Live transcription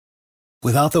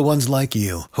Without the ones like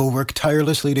you, who work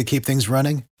tirelessly to keep things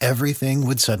running, everything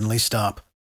would suddenly stop.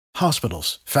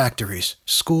 Hospitals, factories,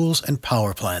 schools, and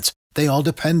power plants, they all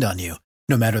depend on you.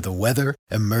 No matter the weather,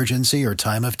 emergency, or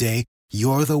time of day,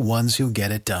 you're the ones who get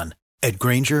it done. At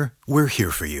Grainger, we're here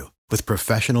for you with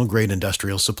professional-grade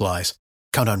industrial supplies.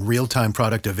 Count on real-time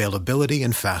product availability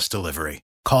and fast delivery.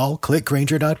 Call,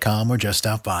 clickgrainger.com, or just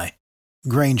stop by.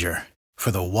 Grainger, for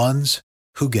the ones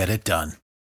who get it done.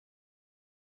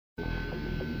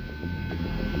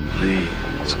 Please,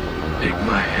 take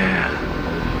my hand.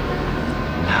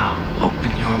 Now,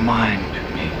 open your mind to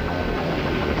me.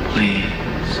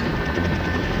 Please,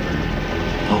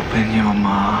 open your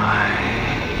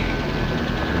mind.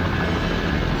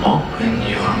 Open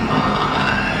your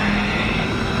mind.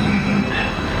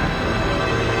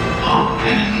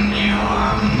 Open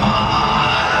your mind.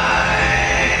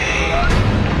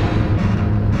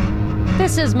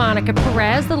 This is Monica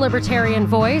Perez, the Libertarian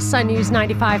Voice on News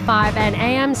 95.5 and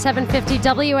AM 750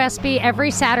 WSB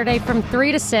every Saturday from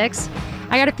 3 to 6.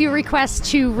 I got a few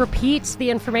requests to repeat the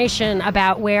information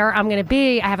about where I'm going to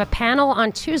be. I have a panel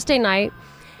on Tuesday night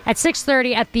at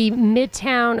 6:30 at the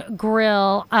Midtown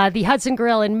Grill, the Hudson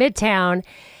Grill in Midtown.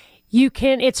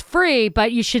 It's free,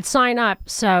 but you should sign up.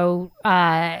 So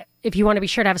if you want to be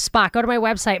sure to have a spot, go to my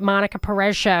website,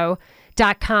 monicaperezshow.com,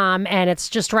 and it's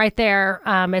just right there.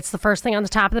 It's the first thing on the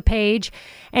top of the page,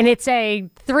 and it's a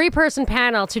 3-person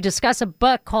panel to discuss a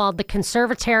book called The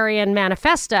Conservatarian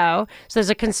Manifesto. So there's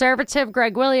a conservative,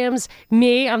 Greg Williams,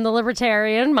 me, I'm the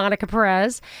libertarian, Monica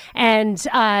Perez, and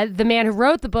the man who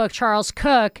wrote the book, Charles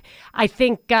Cook. I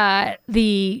think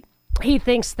he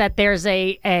thinks that there's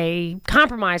a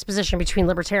compromise position between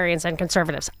libertarians and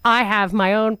conservatives. I have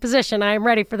my own position. I am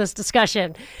ready for this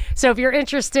discussion. So if you're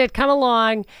interested, come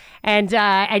along. And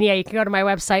yeah, you can go to my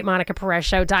website,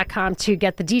 monicaperezshow.com, to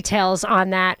get the details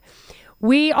on that.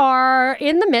 We are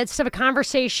in the midst of a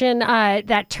conversation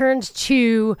that turns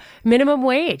to minimum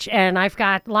wage. And I've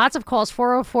got lots of calls,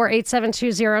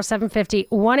 404-872-0750,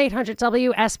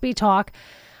 1-800-WSB-TALK.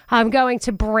 I'm going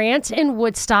to Brant in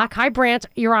Woodstock. Hi, Brant.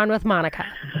 You're on with Monica.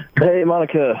 Hey,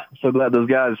 Monica. So glad those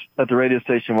guys at the radio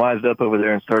station wised up over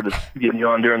there and started getting you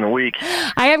on during the week.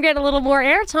 I am getting a little more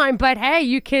airtime, but hey,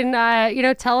 you can,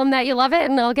 tell them that you love it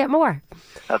and they'll get more.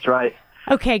 That's right.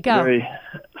 Okay, go.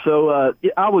 So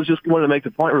I was just wanting to make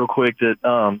the point real quick that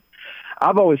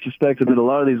I've always suspected that a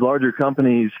lot of these larger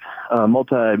companies,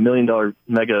 multi-million-dollar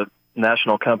mega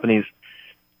national companies,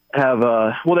 have, they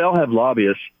all have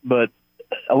lobbyists, but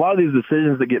a lot of these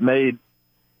decisions that get made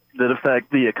that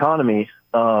affect the economy,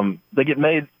 they get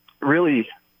made really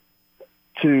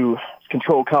to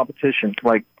control competition.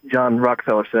 Like John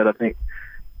Rockefeller said, I think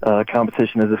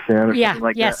competition is a sin or something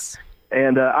like that.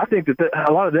 And I think that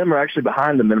a lot of them are actually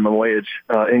behind the minimum wage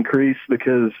increase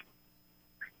because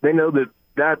they know that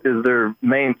is their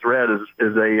main threat is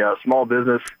a small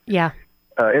business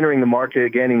entering the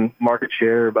market, gaining market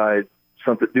share by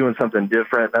doing something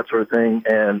different, that sort of thing.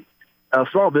 And a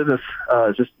small business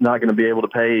is just not going to be able to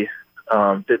pay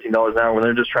 $15 an hour when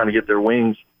they're just trying to get their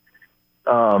wings.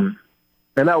 And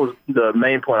that was the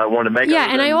main point I wanted to make.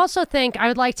 Yeah, and I also think I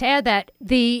would like to add that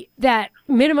that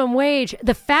minimum wage,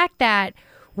 the fact that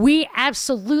we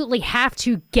absolutely have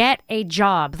to get a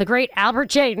job. The great Albert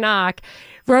J. Nock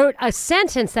wrote a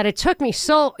sentence that it took me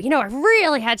I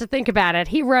really had to think about it.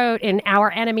 He wrote in Our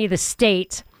Enemy, the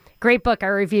State, great book I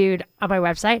reviewed on my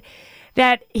website,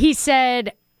 that he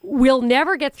said, we'll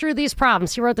never get through these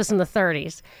problems. He wrote this in the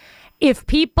 1930s. If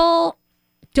people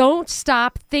don't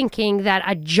stop thinking that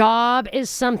a job is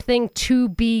something to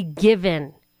be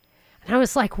given. And I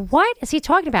was like, what is he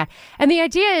talking about? And the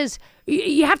idea is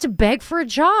you have to beg for a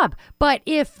job. But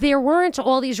if there weren't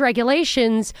all these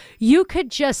regulations, you could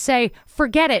just say,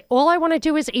 forget it. All I want to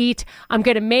do is eat. I'm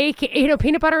going to make,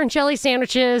 peanut butter and jelly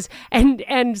sandwiches and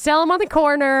sell them on the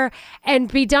corner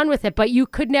and be done with it. But you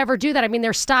could never do that. I mean,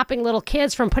 they're stopping little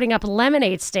kids from putting up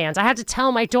lemonade stands. I had to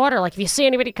tell my daughter, like, if you see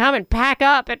anybody coming, pack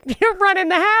up and run in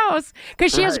the house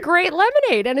because she has great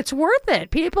lemonade and it's worth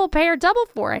it. People pay her double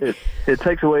for it. It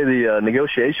takes away the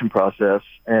negotiation process.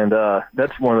 And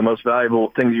that's one of the most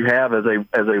valuable things you have as a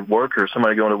worker,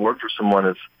 somebody going to work for someone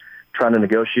is trying to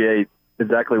negotiate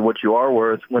exactly what you are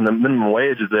worth. When the minimum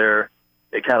wage is there,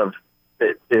 it kind of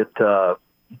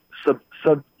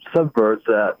subverts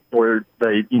that, where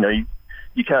they you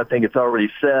kind of think it's already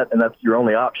set and that's your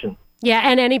only option. Yeah,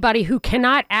 and anybody who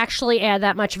cannot actually add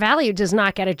that much value does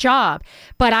not get a job.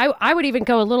 But I would even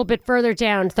go a little bit further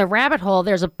down the rabbit hole.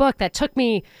 There's a book that took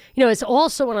me, it's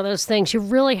also one of those things you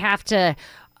really have to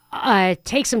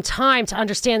take some time to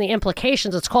understand the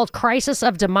implications. It's called Crisis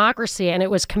of Democracy, and it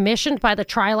was commissioned by the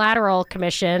Trilateral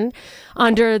Commission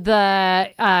under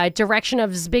the direction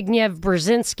of Zbigniew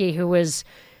Brzezinski, who was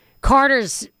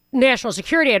Carter's national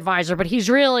security advisor, but he's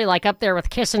really like up there with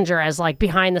Kissinger as like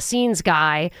behind the scenes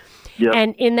guy. Yep.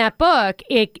 And in that book,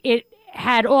 it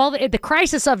had all the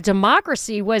crisis of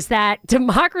democracy was that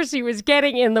democracy was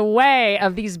getting in the way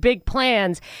of these big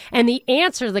plans. And the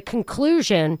answer, the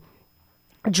conclusion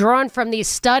drawn from these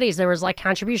studies, there was like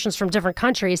contributions from different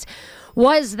countries,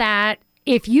 was that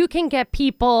if you can get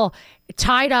people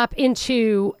tied up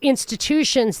into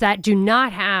institutions that do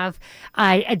not have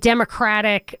a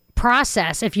democratic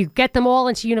process, if you get them all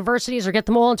into universities or get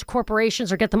them all into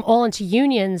corporations or get them all into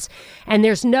unions and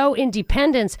there's no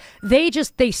independence, they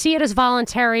see it as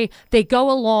voluntary, they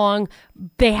go along,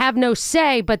 they have no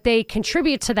say, but they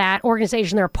contribute to that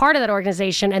organization, they're a part of that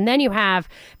organization, and then you have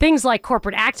things like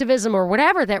corporate activism or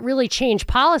whatever that really change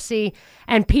policy,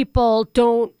 and people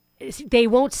they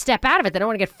won't step out of it. They don't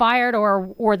want to get fired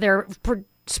or they're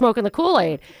smoking the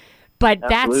Kool-Aid. But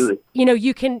Absolutely. That's,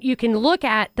 you can look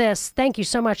at this. Thank you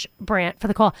so much, Brant, for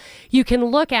the call. You can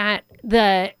look at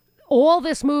all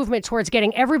this movement towards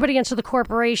getting everybody into the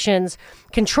corporations,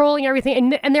 controlling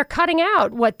everything, and they're cutting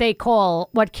out what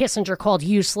Kissinger called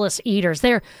useless eaters.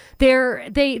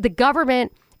 The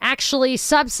government actually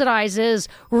subsidizes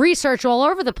research all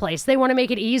over the place. They want to make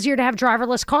it easier to have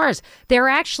driverless cars. They're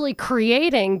actually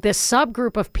creating this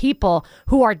subgroup of people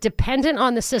who are dependent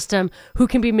on the system, who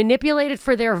can be manipulated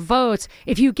for their votes.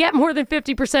 If you get more than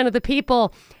 50% of the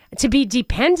people to be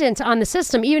dependent on the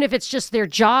system, even if it's just their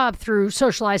job through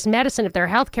socialized medicine, if they're a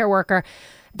healthcare worker,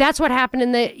 that's what happened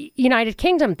in the United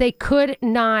Kingdom. They could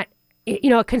not,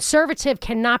 a conservative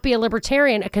cannot be a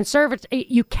libertarian.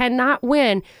 You cannot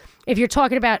win if you're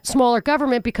talking about smaller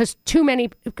government, because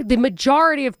the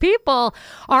majority of people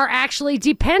are actually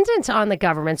dependent on the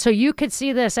government. So you could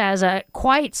see this as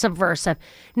quite subversive.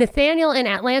 Nathaniel in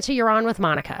Atlanta, you're on with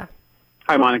Monica.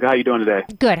 Hi, Monica. How you doing today?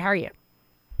 Good. How are you?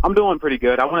 I'm doing pretty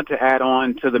good. I wanted to add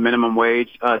on to the minimum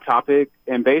wage topic.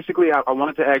 And basically, I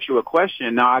wanted to ask you a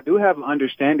question. Now, I do have an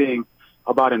understanding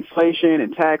about inflation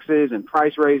and taxes and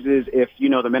price raises if,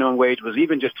 the minimum wage was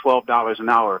even just $12 an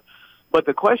hour. But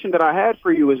the question that I had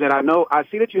for you is that I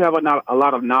see that you have a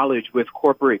lot of knowledge with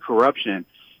corporate corruption.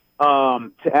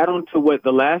 To add on to what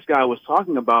the last guy was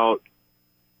talking about,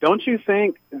 don't you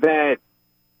think that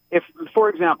if, for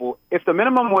example, if the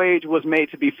minimum wage was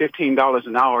made to be $15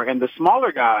 an hour and the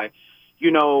smaller guy,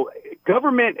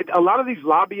 government, a lot of these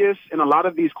lobbyists and a lot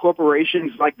of these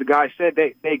corporations, like the guy said,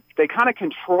 they kind of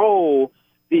control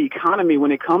the economy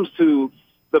when it comes to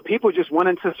the people just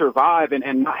wanting to survive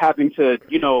and not having to,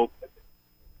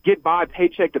 get by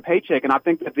paycheck to paycheck. And I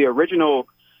think that the original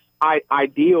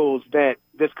ideals that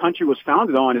this country was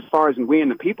founded on, as far as we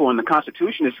and the people and the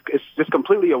Constitution, is just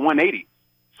completely a 180.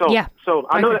 So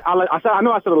I know that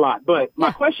I said a lot, but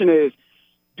my question is,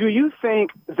 do you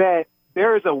think that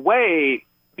there is a way,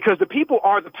 because the people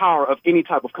are the power of any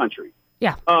type of country,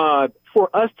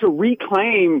 for us to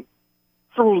reclaim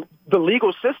through the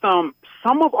legal system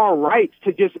some of our rights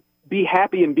to just be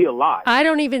happy and be alive? I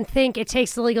don't even think it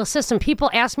takes the legal system. People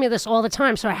ask me this all the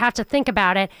time, so I have to think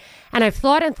about it. And I've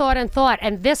thought and thought and thought.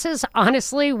 And this is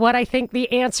honestly what I think the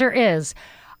answer is.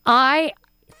 I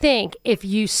think if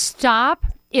you stop,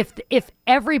 if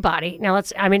everybody, now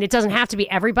it doesn't have to be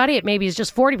everybody. It maybe is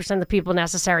just 40% of the people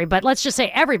necessary. But let's just say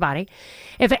everybody.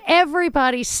 If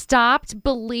everybody stopped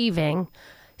believing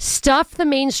stuff the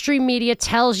mainstream media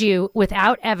tells you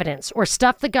without evidence, or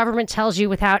stuff the government tells you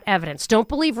without evidence. Don't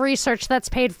believe research that's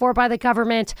paid for by the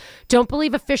government. Don't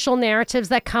believe official narratives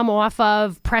that come off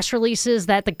of press releases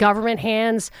that the government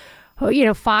hands,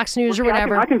 Fox News or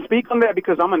whatever. I can speak on that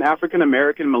because I'm an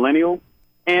African-American millennial,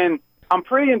 and I'm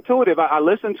pretty intuitive. I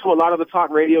listen to a lot of the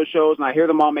talk radio shows, and I hear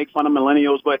them all make fun of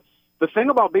millennials. But the thing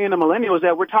about being a millennial is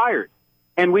that we're tired,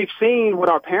 and we've seen what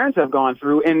our parents have gone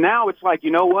through, and now it's like,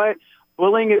 you know what?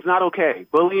 Bullying is not okay.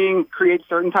 Bullying creates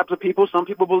certain types of people. Some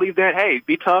people believe that, hey,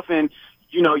 be tough and,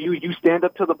 you stand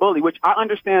up to the bully, which I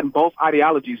understand both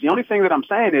ideologies. The only thing that I'm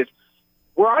saying is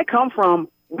where I come from,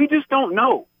 we just don't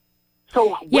know.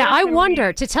 So I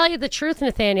wonder, to tell you the truth,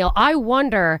 Nathaniel, I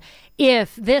wonder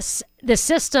if the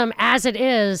system as it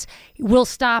is will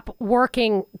stop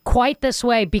working quite this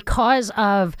way because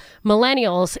of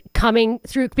millennials coming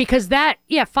through. Because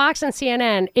Fox and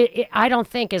CNN, I don't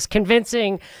think is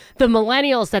convincing the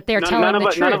millennials that they're telling the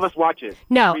truth. None of us watch it.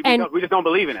 No, we just don't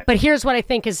believe in it. But here's what I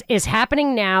think is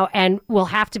happening now, and will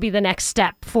have to be the next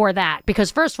step for that.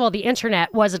 Because first of all, the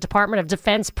internet was a Department of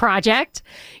Defense project.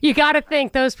 You got to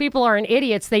think those people aren't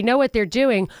idiots. They know what they're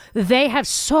doing. They have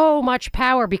so much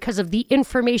power because of the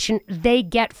information they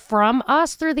get from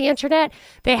us through the internet.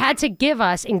 They had to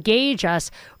engage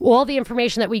us, all the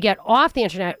information that we get off the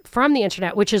internet, from the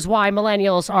internet, which is why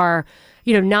millennials are,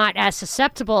 not as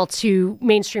susceptible to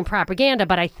mainstream propaganda.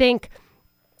 But I think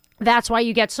that's why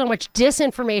you get so much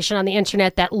disinformation on the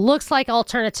internet that looks like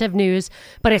alternative news,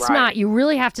 but it's not. You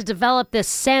really have to develop this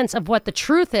sense of what the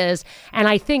truth is. And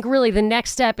I think really the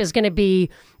next step is going to be,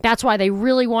 that's why they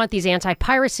really want these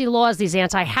anti-piracy laws, these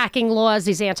anti-hacking laws,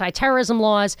 these anti-terrorism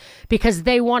laws, because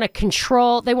they want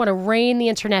to rein the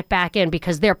internet back in,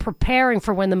 because they're preparing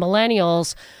for when the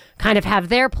millennials kind of have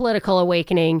their political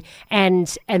awakening,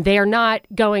 and they are not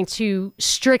going to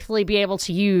strictly be able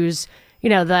to use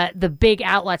the big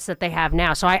outlets that they have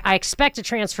now. So I expect a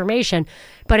transformation.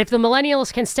 But if the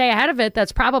millennials can stay ahead of it,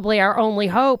 that's probably our only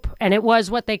hope. And it was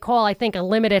what they call, I think, a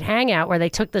limited hangout, where they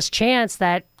took this chance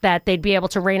that they'd be able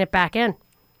to rein it back in.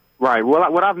 Right.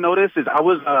 Well, what I've noticed is I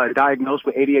was diagnosed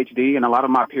with ADHD, and a lot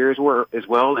of my peers were as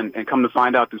well. And come to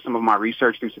find out through some of my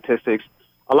research, through statistics,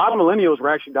 a lot of millennials were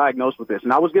actually diagnosed with this.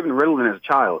 And I was given Ritalin as a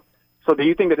child. So do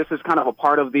you think that this is kind of a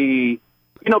part of the...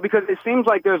 because it seems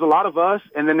like there's a lot of us,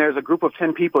 and then there's a group of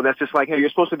 10 people that's just like, hey, you're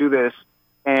supposed to do this,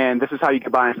 and this is how you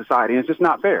get by in society. And it's just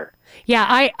not fair. Yeah,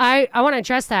 I want to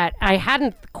address that. I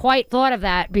hadn't quite thought of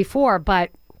that before,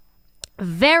 but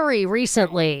very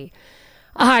recently,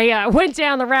 I went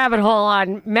down the rabbit hole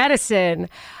on medicine,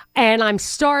 and I'm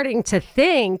starting to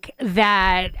think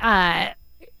that,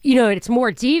 it's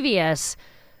more devious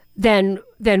than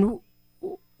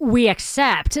we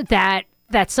accept, that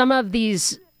some of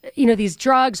these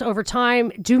drugs over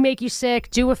time do make you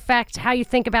sick, do affect how you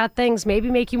think about things,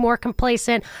 maybe make you more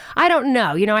complacent. I don't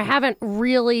know. I haven't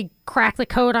really cracked the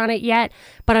code on it yet,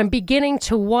 but I'm beginning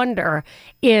to wonder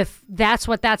if that's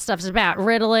what that stuff's about.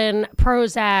 Ritalin,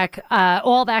 Prozac,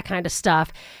 all that kind of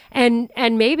stuff. And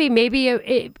maybe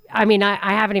I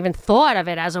haven't even thought of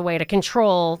it as a way to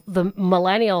control the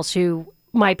millennials who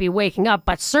might be waking up,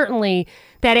 but certainly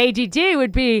that ADD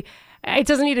would be... It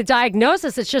doesn't need a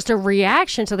diagnosis. It's just a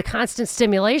reaction to the constant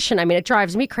stimulation. I mean, it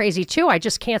drives me crazy, too. I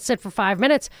just can't sit for 5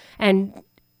 minutes and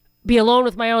be alone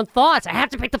with my own thoughts. I have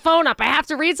to pick the phone up. I have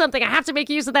to read something. I have to make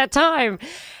use of that time.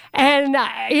 And,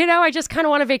 I just kind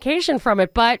of want a vacation from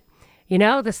it. But,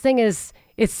 this thing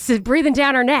it's breathing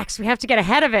down our necks. We have to get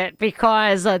ahead of it,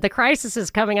 because the crisis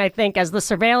is coming, I think, as the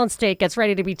surveillance state gets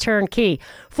ready to be turnkey.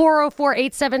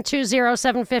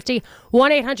 404-872-0750,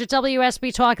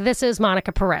 1-800-WSB-TALK. This is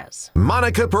Monica Perez.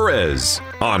 Monica Perez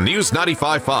on News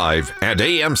 95.5 and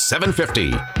AM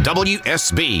 750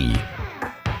 WSB.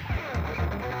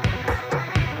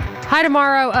 High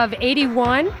tomorrow of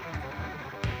 81.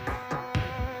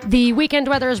 The weekend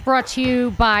weather is brought to you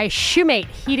by Shoemate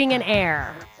Heating and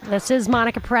Air. This is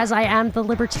Monica Perez. I am the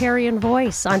Libertarian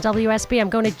Voice on WSB. I'm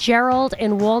going to Gerald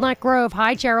in Walnut Grove.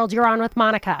 Hi, Gerald. You're on with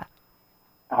Monica.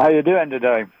 How you doing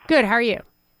today? Good. How are you?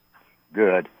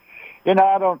 Good.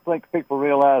 I don't think people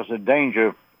realize the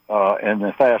danger in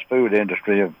the fast food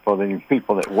industry for the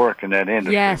people that work in that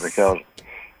industry. Yes. Because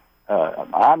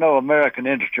I know American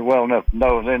industry well enough to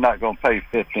know they're not going to pay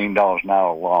 $15 an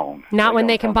hour long. Not when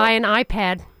they can buy an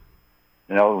iPad.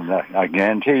 I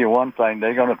guarantee you one thing,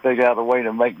 they're going to figure out a way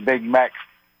to make Big Macs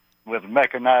with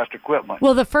mechanized equipment.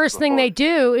 Well, the first thing they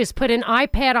do is put an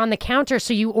iPad on the counter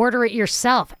so you order it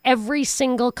yourself. Every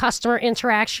single customer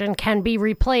interaction can be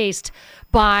replaced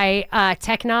by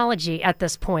technology at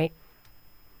this point.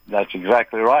 That's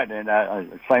exactly right.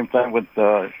 And same thing with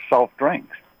soft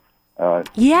drinks.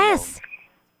 Yes.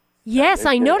 Yes,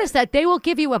 I noticed that. They will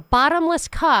give you a bottomless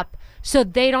cup so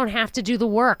they don't have to do the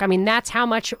work. I mean, that's how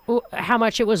much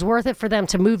it was worth it for them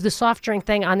to move the soft drink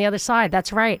thing on the other side.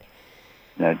 That's right.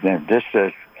 This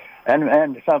is,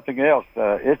 and something else.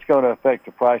 It's going to affect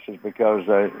the prices because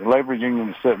labor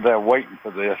unions are sitting there waiting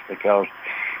for this because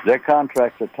their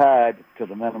contracts are tied to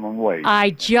the minimum wage.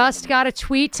 I just got a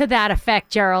tweet to that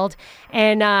effect, Gerald,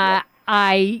 and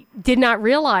I did not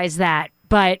realize that.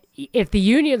 But if the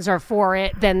unions are for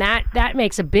it, then that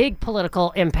makes a big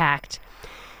political impact.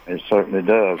 It certainly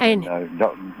does. And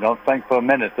don't think for a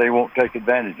minute they won't take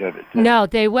advantage of it. No,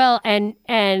 they will. And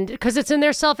because it's in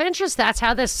their self-interest, that's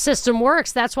how this system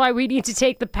works. That's why we need to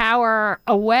take the power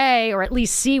away, or at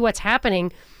least see what's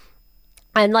happening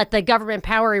and let the government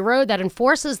power erode that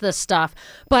enforces this stuff.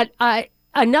 But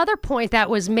another point that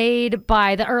was made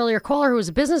by the earlier caller, who was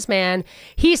a businessman,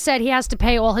 he said he has to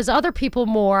pay all his other people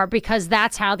more because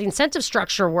that's how the incentive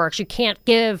structure works. You can't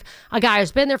give a guy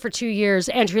who's been there for 2 years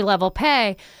entry-level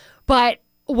pay. But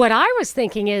what I was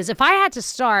thinking is, if I had to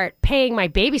start paying my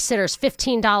babysitters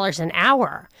 $15 an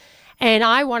hour and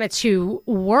I wanted to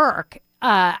work,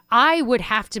 I would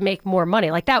have to make more money.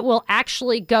 Like, that will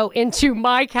actually go into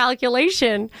my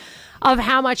calculation of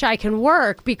how much I can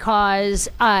work because,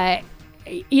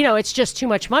 it's just too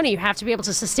much money. You have to be able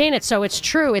to sustain it. So it's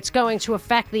true. It's going to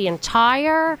affect the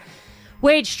entire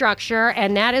wage structure,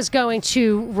 and that is going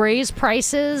to raise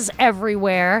prices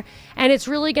everywhere. And it's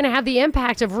really going to have the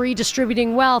impact of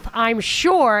redistributing wealth, I'm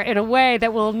sure, in a way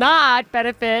that will not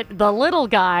benefit the little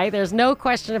guy. There's no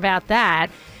question about that.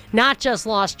 Not just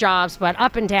lost jobs, but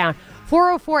up and down.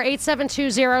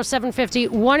 404-872-0750,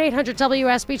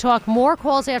 1-800-WSB Talk. More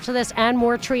calls after this and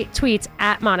more tweets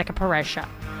at Monica Perez Show.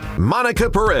 Monica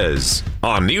Perez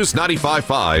on News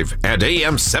 95.5 and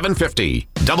AM 750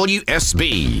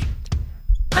 WSB.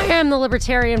 I am the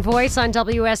Libertarian Voice on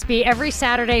WSB every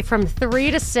Saturday from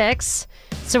 3 to 6.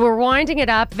 So we're winding it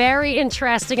up. Very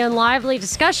interesting and lively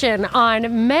discussion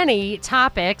on many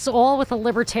topics, all with a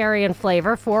libertarian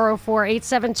flavor.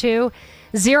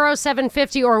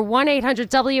 404-872-0750 or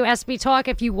 1-800-WSB Talk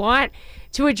if you want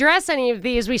to address any of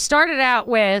these. We started out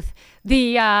with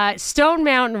the Stone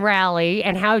Mountain rally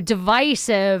and how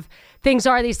divisive things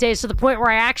are these days, to the point where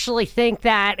I actually think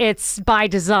that it's by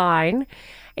design.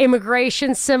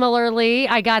 Immigration, similarly,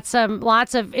 I got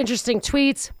lots of interesting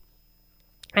tweets,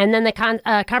 and then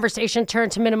the conversation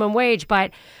turned to minimum wage.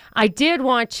 But I did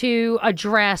want to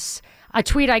address a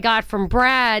tweet I got from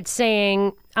Brad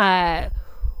saying,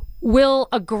 will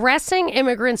aggressing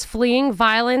immigrants fleeing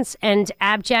violence and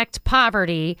abject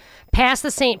poverty pass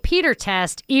the St. Peter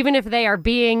test even if they are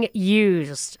being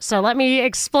used? So let me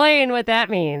explain what that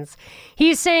means.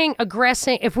 He's saying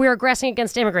if we're aggressing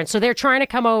against immigrants, so they're trying to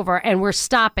come over and we're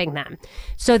stopping them.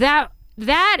 So that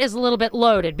is a little bit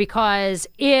loaded, because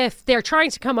if they're trying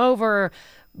to come over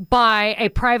by a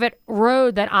private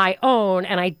road that I own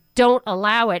and I don't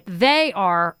allow it, they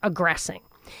are aggressing.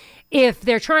 If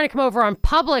they're trying to come over on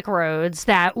public roads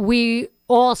that we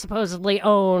all supposedly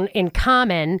own in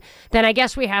common, then I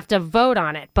guess we have to vote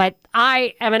on it. But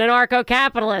I am an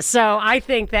anarcho-capitalist, so I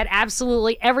think that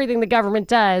absolutely everything the government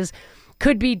does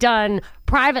could be done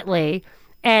privately,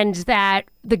 and that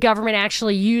the government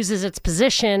actually uses its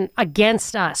position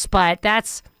against us. But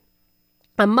that's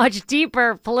a much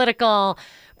deeper political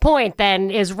point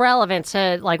than is relevant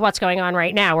to like what's going on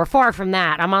right now. We're far from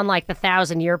that. I'm on like the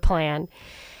 1,000-year plan.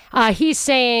 He's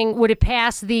saying, would it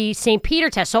pass the St. Peter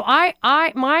test? So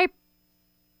my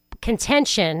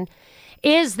contention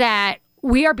is that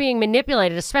we are being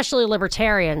manipulated, especially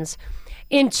libertarians,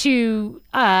 into,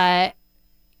 we're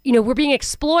being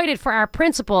exploited for our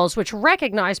principles, which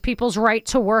recognize people's right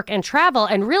to work and travel.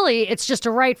 And really, it's just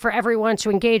a right for everyone to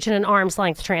engage in an arm's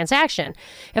length transaction.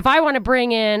 If I want to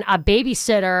bring in a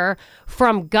babysitter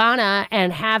from Ghana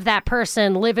and have that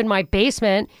person live in my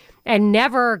basement and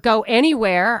never go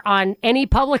anywhere on any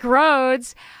public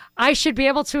roads, I should be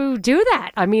able to do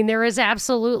that. I mean, there is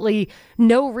absolutely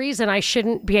no reason I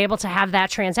shouldn't be able to have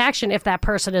that transaction if that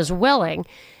person is willing.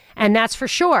 And that's for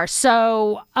sure.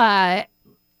 So,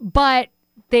 but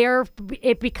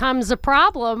it becomes a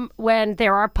problem when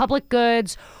there are public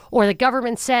goods, or the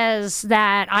government says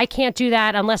that I can't do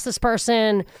that unless this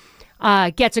person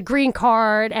gets a green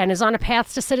card and is on a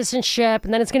path to citizenship,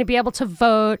 and then it's going to be able to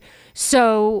vote.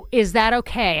 So is that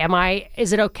okay?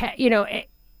 Is it okay?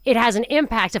 It has an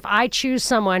impact if I choose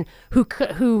someone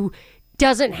who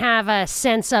doesn't have a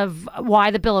sense of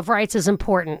why the Bill of Rights is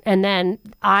important, and then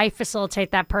I facilitate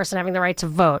that person having the right to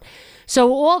vote.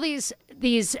 So all these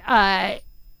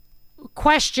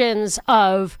questions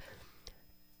of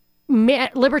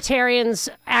libertarians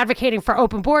advocating for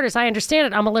open borders, I understand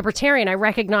it. I'm a libertarian. I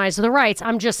recognize the rights.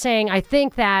 I'm just saying I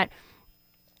think that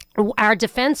our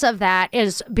defense of that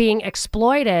is being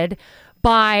exploited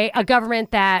by a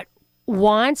government that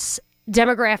wants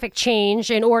demographic change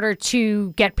in order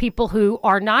to get people who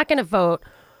are not going to vote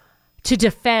to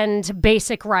defend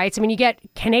basic rights. I mean, you get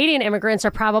Canadian immigrants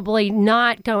are probably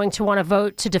not going to want to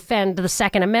vote to defend the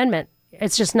Second Amendment.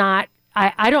 It's just not.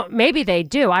 I don't, maybe they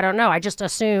do. I don't know. I just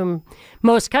assume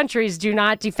most countries do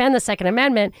not defend the Second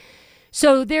Amendment.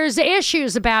 So there's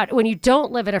issues about when you don't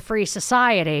live in a free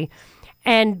society.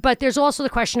 But there's also the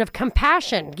question of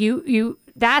compassion.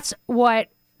 That's what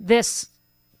this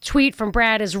tweet from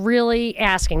Brad is really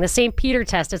asking. The St. Peter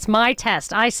test. It's my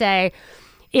test. I say,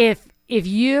 if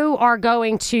you are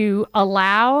going to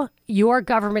allow your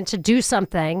government to do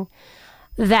something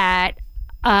that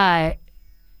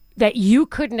that you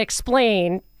couldn't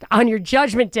explain on your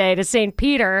judgment day to St.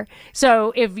 Peter.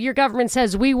 So if your government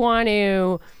says we want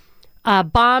to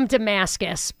bomb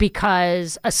Damascus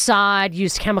because Assad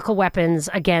used chemical weapons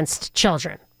against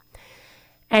children,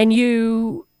 and if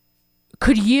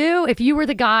you were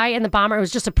the guy in the bomber, it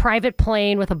was just a private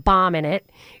plane with a bomb in it,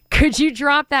 could you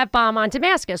drop that bomb on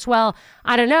Damascus? Well,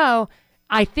 I don't know.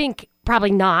 I think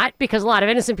probably not, because a lot of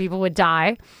innocent people would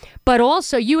die. But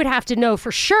also, you would have to know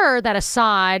for sure that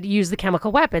Assad used the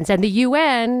chemical weapons. And the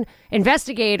UN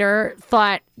investigator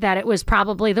thought that it was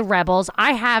probably the rebels.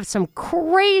 I have some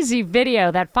crazy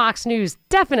video that Fox News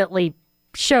definitely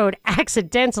showed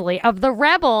accidentally of the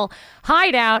rebel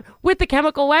hideout with the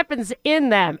chemical weapons in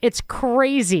them. It's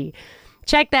crazy.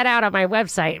 Check that out on my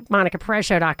website,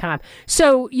 MonicaPerezShow.com.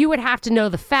 So you would have to know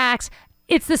the facts.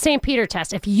 It's the St. Peter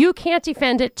test. If you can't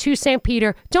defend it to St.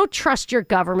 Peter, don't trust your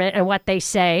government and what they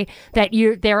say, that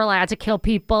they're allowed to kill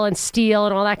people and steal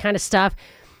and all that kind of stuff.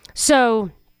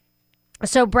 So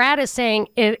Brad is saying,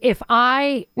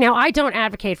 I don't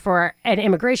advocate for an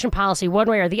immigration policy one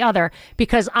way or the other,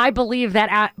 because I believe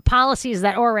that policies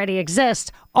that already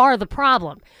exist are the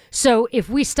problem. So if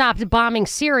we stopped bombing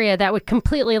Syria, that would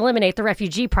completely eliminate the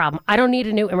refugee problem. I don't need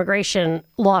a new immigration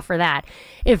law for that.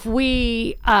 If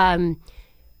we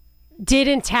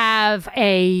didn't have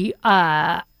a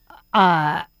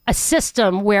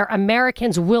system where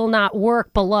Americans will not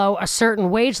work below a certain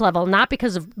wage level, not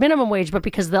because of minimum wage, but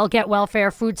because they'll get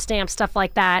welfare, food stamps, stuff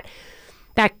like that,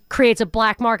 that creates a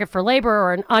black market for labor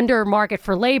or an under market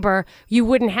for labor, you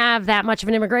wouldn't have that much of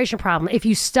an immigration problem. If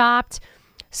you stopped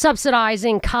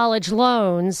subsidizing college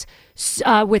loans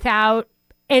without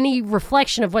any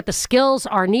reflection of what the skills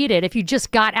are needed, if you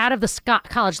just got out of the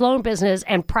college loan business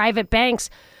and private banks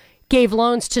gave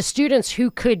loans to students who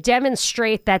could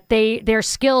demonstrate that their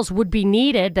skills would be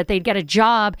needed, that they'd get a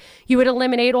job, you would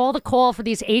eliminate all the call for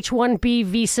these H-1B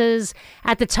visas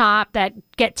at the top that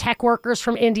get tech workers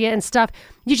from India and stuff.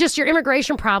 Your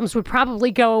immigration problems would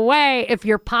probably go away if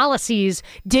your policies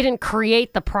didn't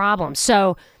create the problem.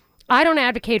 So I don't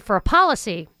advocate for a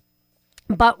policy.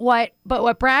 But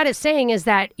what Brad is saying is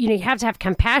that, you have to have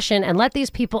compassion and let these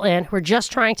people in who are just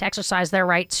trying to exercise their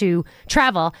right to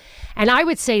travel. And I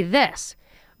would say this,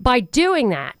 by doing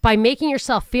that, by making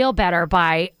yourself feel better,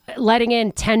 by letting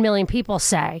in 10 million people,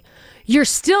 say, you're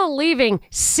still leaving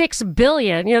 6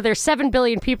 billion. There's 7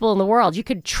 billion people in the world. You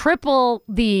could triple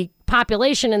the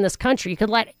population in this country.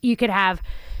 You could have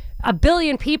 1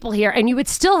 billion people here, and you would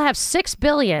still have 6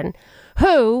 billion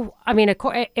who,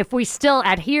 if we still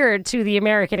adhered to the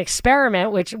American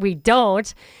experiment, which we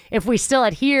don't, if we still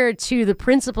adhered to the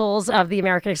principles of the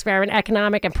American experiment,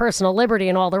 economic and personal liberty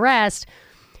and all the rest,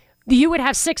 you would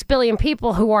have 6 billion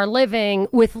people who are living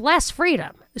with less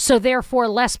freedom. So therefore,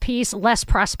 less peace, less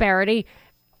prosperity.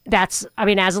 As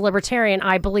a libertarian,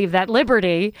 I believe that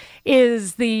liberty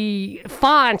is the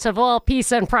font of all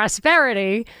peace and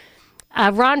prosperity.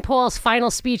 Ron Paul's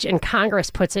final speech in Congress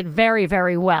puts it very,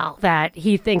 very well, that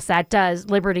he thinks that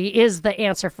liberty is the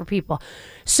answer for people.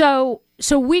 So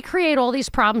we create all these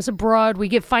problems abroad. We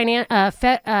give foreign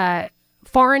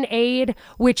aid,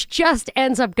 which just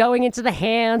ends up going into the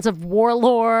hands of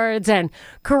warlords and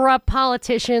corrupt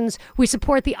politicians. We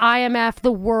support the IMF,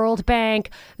 the World Bank,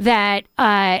 that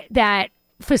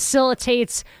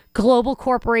facilitates global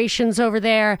corporations over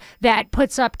there, that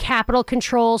puts up capital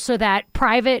control so that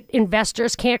private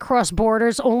investors can't cross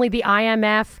borders. Only the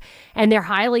IMF and their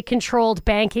highly controlled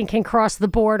banking can cross the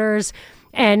borders.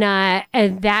 And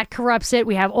that corrupts it.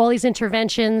 We have all these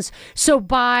interventions. So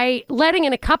by letting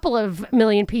in a couple of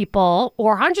million people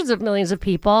or hundreds of millions of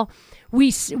people,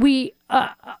 we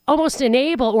almost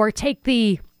enable or take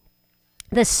the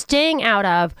sting out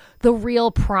of the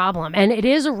real problem. And it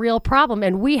is a real problem.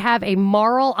 And we have a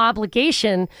moral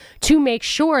obligation to make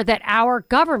sure that our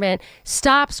government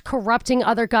stops corrupting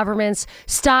other governments,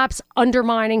 stops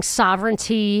undermining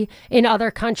sovereignty in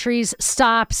other countries,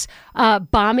 stops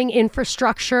bombing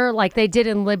infrastructure like they did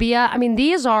in Libya.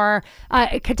 These are,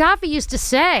 Gaddafi used to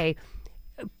say,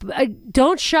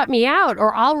 don't shut me out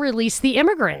or I'll release the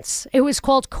immigrants. It was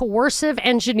called coercive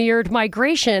engineered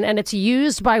migration, and it's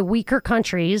used by weaker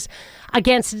countries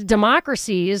against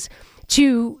democracies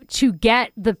to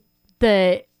get the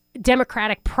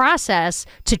democratic process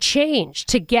to change,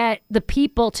 to get the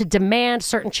people to demand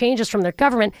certain changes from their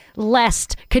government,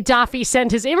 lest Gaddafi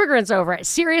send his immigrants over.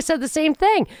 Syria said the same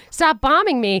thing. Stop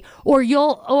bombing me, or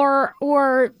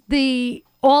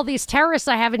all these terrorists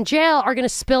I have in jail are going to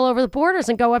spill over the borders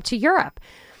and go up to Europe.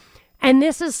 And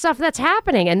this is stuff that's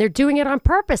happening, and they're doing it on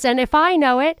purpose. And if I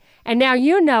know it, and now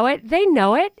you know it, they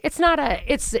know it. It's not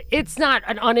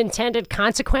an unintended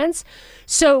consequence.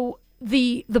 So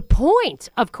the point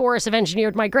of coercive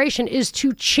engineered migration is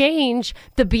to change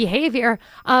the behavior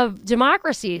of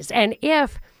democracies. And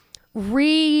if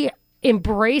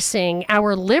embracing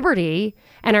our liberty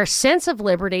and our sense of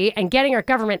liberty and getting our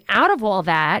government out of all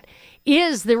that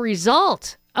is the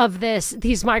result of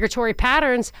these migratory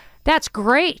patterns, that's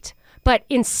great. But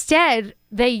instead,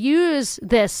 they use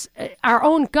this, our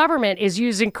own government is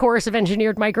using coercive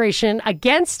engineered migration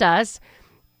against us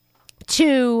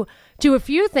to do a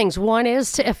few things. One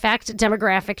is to effect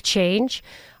demographic change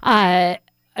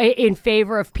in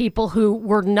favor of people who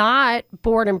were not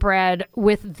born and bred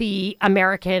with the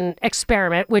American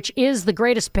experiment, which is the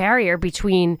greatest barrier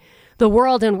between the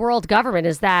world and world government,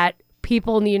 is that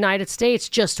people in the United States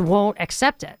just won't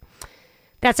accept it.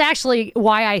 That's actually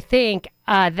why I think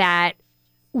that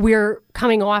we're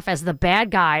coming off as the bad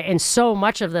guy in so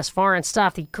much of this foreign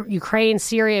stuff, the Ukraine,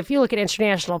 Syria. If you look at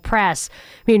international press,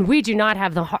 I mean, we do not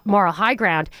have the moral high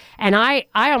ground. And I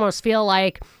almost feel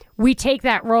like we take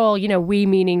that role, we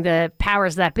meaning the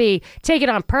powers that be, take it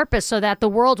on purpose so that the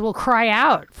world will cry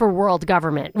out for world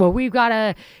government. Well, we've got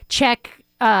to check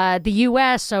the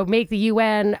U.S., so make the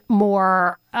UN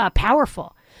more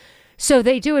powerful. So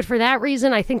they do it for that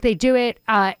reason. I think they do it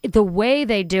the way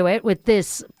they do it with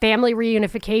this family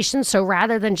reunification. So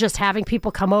rather than just having people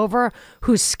come over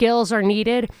whose skills are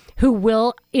needed, who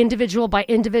will individual by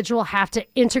individual have to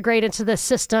integrate into the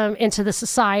system, into the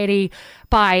society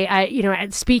by,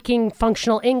 speaking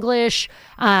functional English,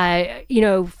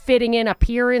 fitting in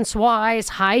appearance-wise,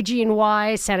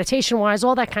 hygiene-wise, sanitation-wise,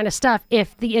 all that kind of stuff.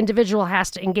 If the individual has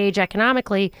to engage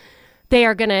economically, they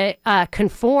are going to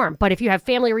conform. But if you have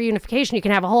family reunification, you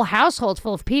can have a whole household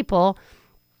full of people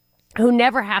who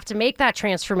never have to make that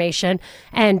transformation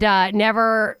and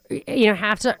never,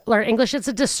 have to learn English. It's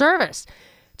a disservice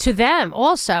to them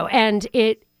also. And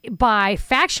by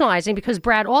factionalizing, because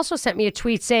Brad also sent me a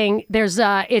tweet saying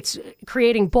it's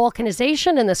creating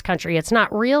balkanization in this country. It's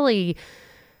not really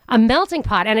a melting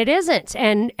pot, and it isn't.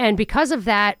 And because of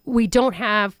that, we don't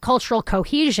have cultural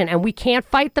cohesion, and we can't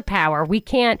fight the power. We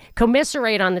can't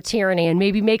commiserate on the tyranny and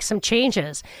maybe make some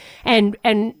changes. And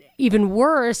even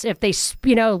worse, if they,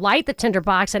 light the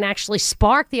tinderbox and actually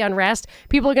spark the unrest,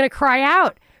 people are going to cry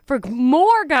out for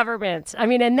more government. I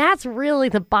mean, and that's really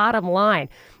the bottom line.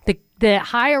 The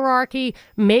hierarchy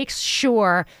makes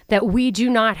sure that we do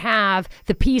not have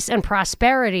the peace and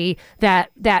prosperity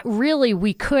that really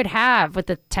we could have with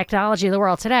the technology of the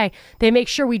world today. They make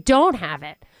sure we don't have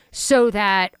it so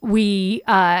that we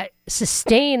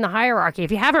sustain the hierarchy. If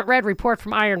you haven't read Report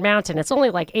from Iron Mountain, it's only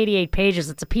like 88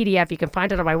 pages. It's a PDF. You can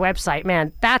find it on my website.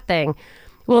 Man, that thing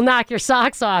will knock your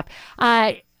socks off.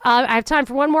 I have time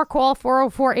for one more call,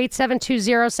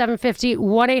 404-872-0750,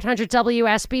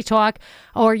 1-800-WSB-TALK,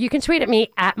 or you can tweet at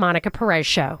me at Monica Perez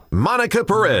Show. Monica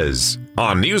Perez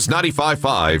on News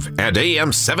 95.5 and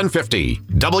AM 750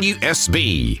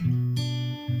 WSB.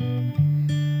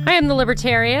 I am the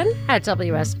Libertarian at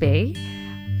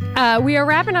WSB. We are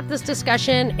wrapping up this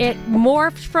discussion. It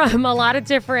morphed from a lot of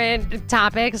different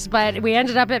topics, but we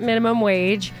ended up at minimum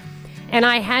wage. And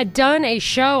I had done a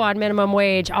show on minimum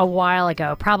wage a while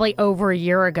ago, probably over a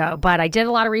year ago, but I did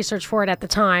a lot of research for it at the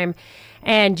time.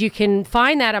 And you can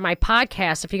find that on my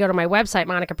podcast if you go to my website,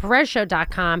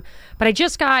 monicaperezshow.com. But I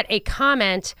just got a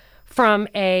comment from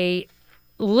a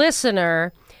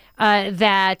listener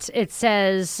that it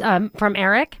says, from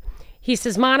Eric. He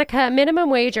says, Monica, minimum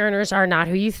wage earners are not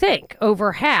who you think.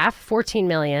 Over half, 14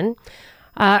 million,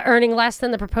 earning less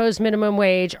than the proposed minimum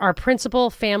wage are principal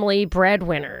family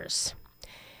breadwinners.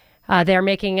 They're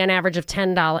making an average of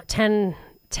 $10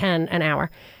 an hour.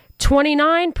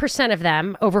 29% of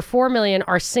them, over 4 million,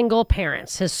 are single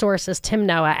parents. His source is Tim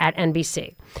Noah at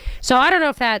NBC. So I don't know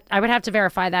if that, I would have to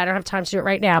verify that. I don't have time to do it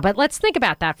right now. But let's think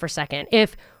about that for a second.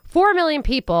 If 4 million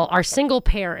people are single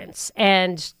parents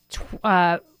and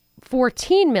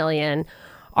 14 million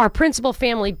are principal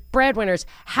family breadwinners,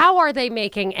 how are they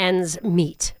making ends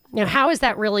meet? How is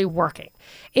that really working?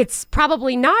 It's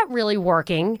probably not really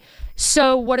working.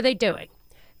 So what are they doing?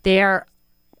 They're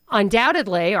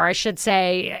undoubtedly, or I should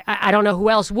say, I don't know who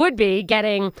else would be,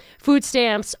 getting food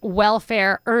stamps,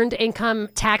 welfare, earned income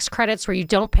tax credits where you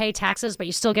don't pay taxes, but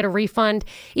you still get a refund,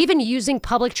 even using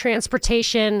public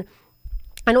transportation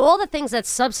and all the things that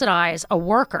subsidize a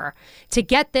worker to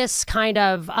get this kind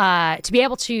of, to be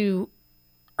able to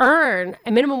earn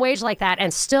a minimum wage like that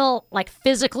and still like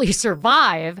physically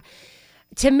survive,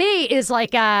 to me is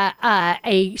like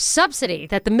a subsidy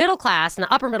that the middle class and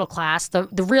the upper middle class, the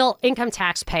real income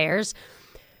taxpayers,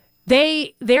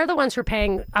 they're the ones who are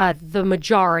paying the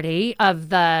majority of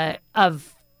the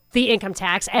income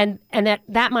tax, and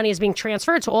that money is being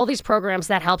transferred to all these programs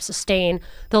that help sustain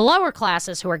the lower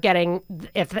classes who are getting,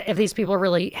 if these people are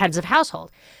really heads of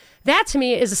household. That to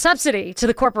me is a subsidy to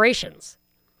the corporations.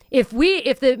 If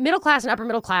the middle class and upper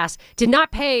middle class did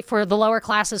not pay for the lower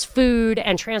classes' food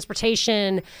and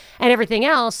transportation and everything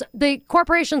else, the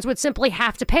corporations would simply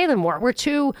have to pay them more. We're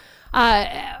too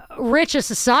rich a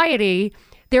society.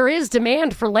 There is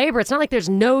demand for labor. It's not like there's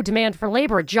no demand for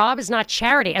labor. A job is not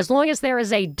charity. As long as there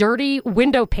is a dirty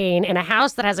window pane in a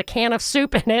house that has a can of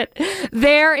soup in it,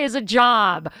 there is a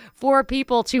job for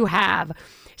people to have.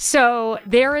 So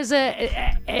there is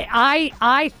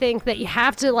I think that you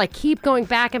have to like keep going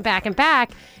back and back and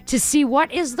back to see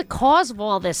what is the cause of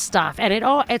all this stuff. And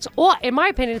it's all, in my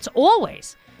opinion, it's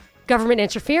always government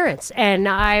interference. And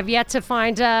I've yet to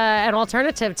find an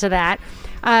alternative to that.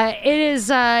 It is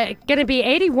going to be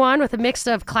 81 with a mix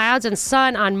of clouds and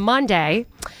sun on Monday.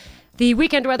 The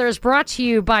weekend weather is brought to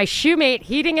you by Shoemate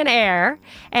Heating and Air.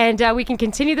 And we can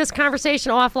continue this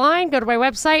conversation offline. Go to my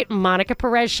website,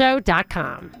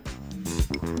 MonicaPerezShow.com.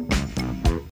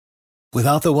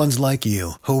 Without the ones like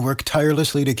you, who work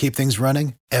tirelessly to keep things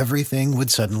running, everything would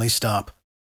suddenly stop.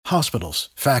 Hospitals,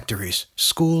 factories,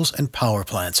 schools, and power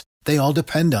plants, they all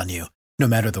depend on you. No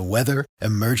matter the weather,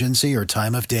 emergency, or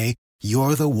time of day,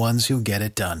 you're the ones who get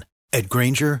it done. At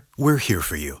Grainger, we're here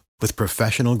for you with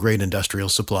professional-grade industrial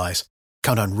supplies.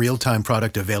 Count on real-time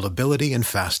product availability and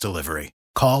fast delivery.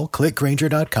 Call, click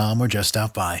Grainger.com, or just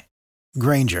stop by.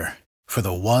 Grainger, for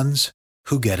the ones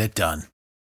who get it done.